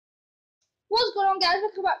What's going on, guys?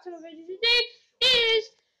 Welcome back to my video. Today is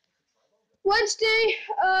Wednesday.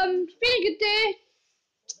 It's been a good day.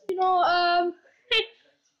 You know,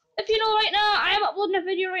 if you know right now, I am uploading a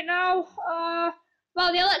video right now.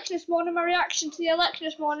 Well, the election this morning, my reaction to the election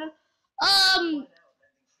this morning. I'm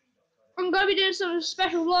gonna be doing some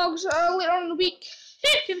special vlogs later on in the week.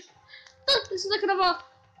 This is like another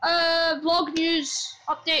vlog news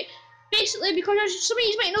update. Basically, because some of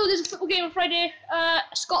you might know there's a football game on Friday,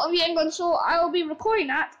 Scotland v England, so I will be recording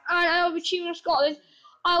that, and I will be cheering for Scotland.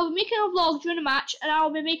 I will be making a vlog during the match, and I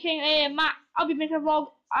will be making a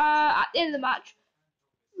vlog at the end of the match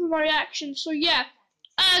with my reaction. So yeah,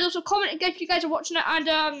 and also comment again if you guys are watching it, and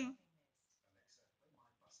I'm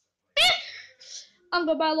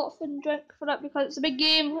gonna buy a lot of food and drink for that because it's a big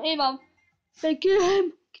game. Hey mum, big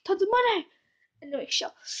game, get tons of money. Anyway,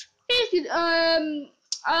 sure.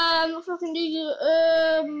 What I can do,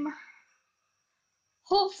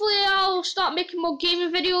 hopefully I'll start making more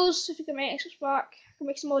gaming videos, if you can make access back. I can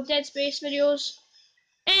make some more Dead Space videos.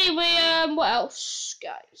 Anyway, what else,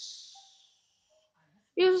 guys?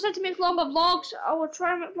 You also said to make longer vlogs. I will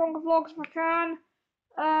try and make longer vlogs if I can.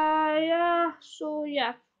 Yeah, so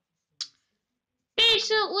yeah.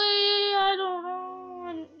 Basically, I don't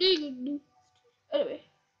know. Anyway.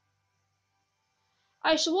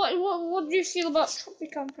 Alright, so what do you feel about Trump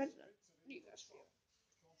becoming president? What do you guys feel?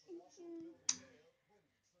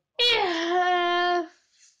 Yeah,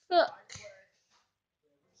 fuck.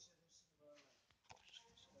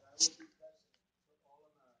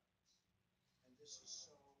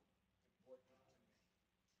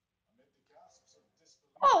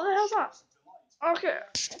 Oh, the hell's that? Okay.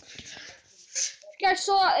 If you guys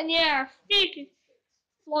saw it, and yeah,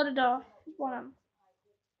 Florida is one of them.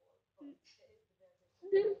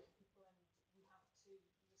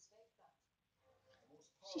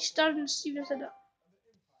 She started and Steven said that.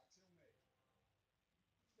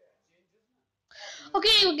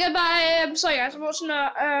 Okay, goodbye. I'm sorry guys, I'm watching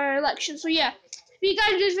the election, so yeah. If you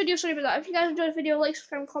guys enjoyed this video, sorry about that. If you guys enjoyed the video, like,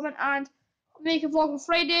 subscribe, comment, and make a vlog on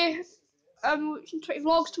Friday. Watching 20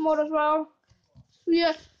 vlogs tomorrow as well. So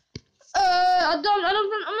yeah. I'm not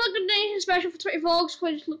gonna do anything special for 20 vlogs, so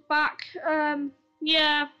I just look back.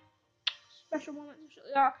 Yeah. Special moments and shit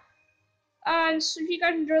like that. And so if you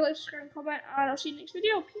guys enjoy, like, subscribe, and comment, and I'll see you next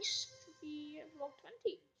video. Peace. Should be vlog 20. So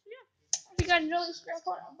yeah. If you guys enjoy, like, subscribe,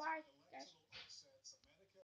 comment, and bye.